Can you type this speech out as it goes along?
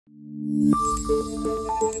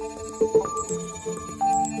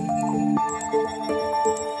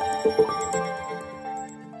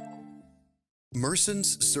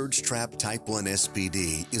Mersen's Surge Trap Type 1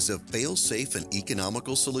 SPD is a fail-safe and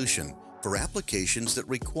economical solution for applications that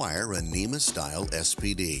require a NEMA-style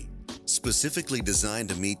SPD. Specifically designed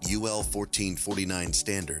to meet UL 1449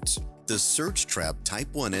 standards, the Surge Trap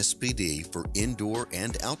Type 1 SPD for indoor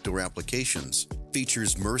and outdoor applications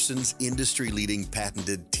features Mersen's industry-leading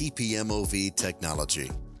patented TPMOV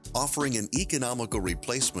technology. Offering an economical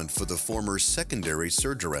replacement for the former secondary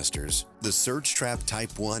surge arrestors, the Surge Trap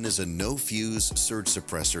Type 1 is a no-fuse surge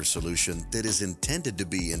suppressor solution that is intended to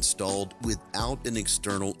be installed without an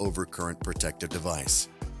external overcurrent protective device.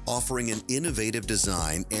 Offering an innovative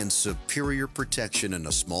design and superior protection in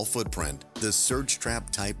a small footprint, the Surge Trap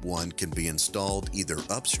Type 1 can be installed either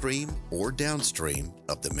upstream or downstream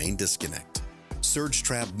of the main disconnect. Surge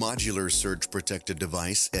Trap Modular Surge Protected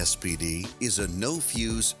Device SPD is a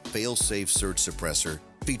no-fuse, fail-safe surge suppressor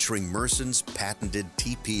featuring Mersen's patented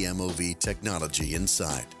TPMOV technology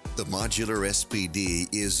inside. The modular SPD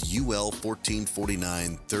is UL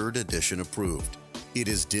 1449 3rd edition approved. It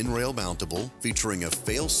is DIN rail mountable, featuring a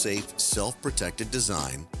fail-safe, self-protected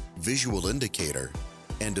design, visual indicator,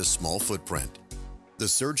 and a small footprint. The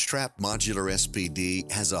Surge Trap Modular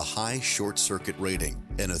SPD has a high short circuit rating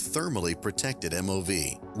and a thermally protected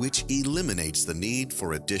MOV, which eliminates the need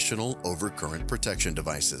for additional overcurrent protection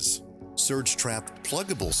devices. Surge Trap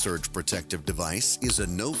Pluggable Surge Protective Device is a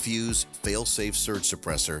no-fuse, fail-safe surge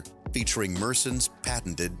suppressor featuring Mersen's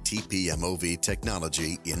patented TPMOV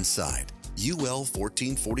technology inside. UL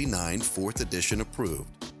 1449 4th edition approved.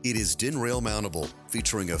 It is DIN rail mountable,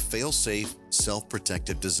 featuring a fail-safe,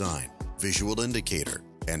 self-protected design, visual indicator,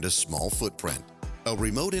 and a small footprint. A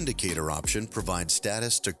remote indicator option provides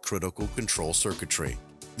status to critical control circuitry.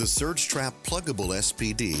 The Surge Trap Pluggable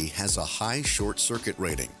SPD has a high short circuit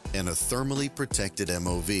rating and a thermally protected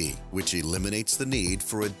MOV, which eliminates the need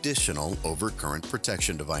for additional overcurrent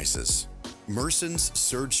protection devices. Mersen's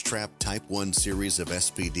Surge Trap Type 1 series of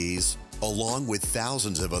SPDs, along with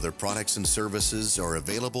thousands of other products and services, are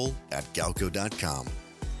available at galco.com.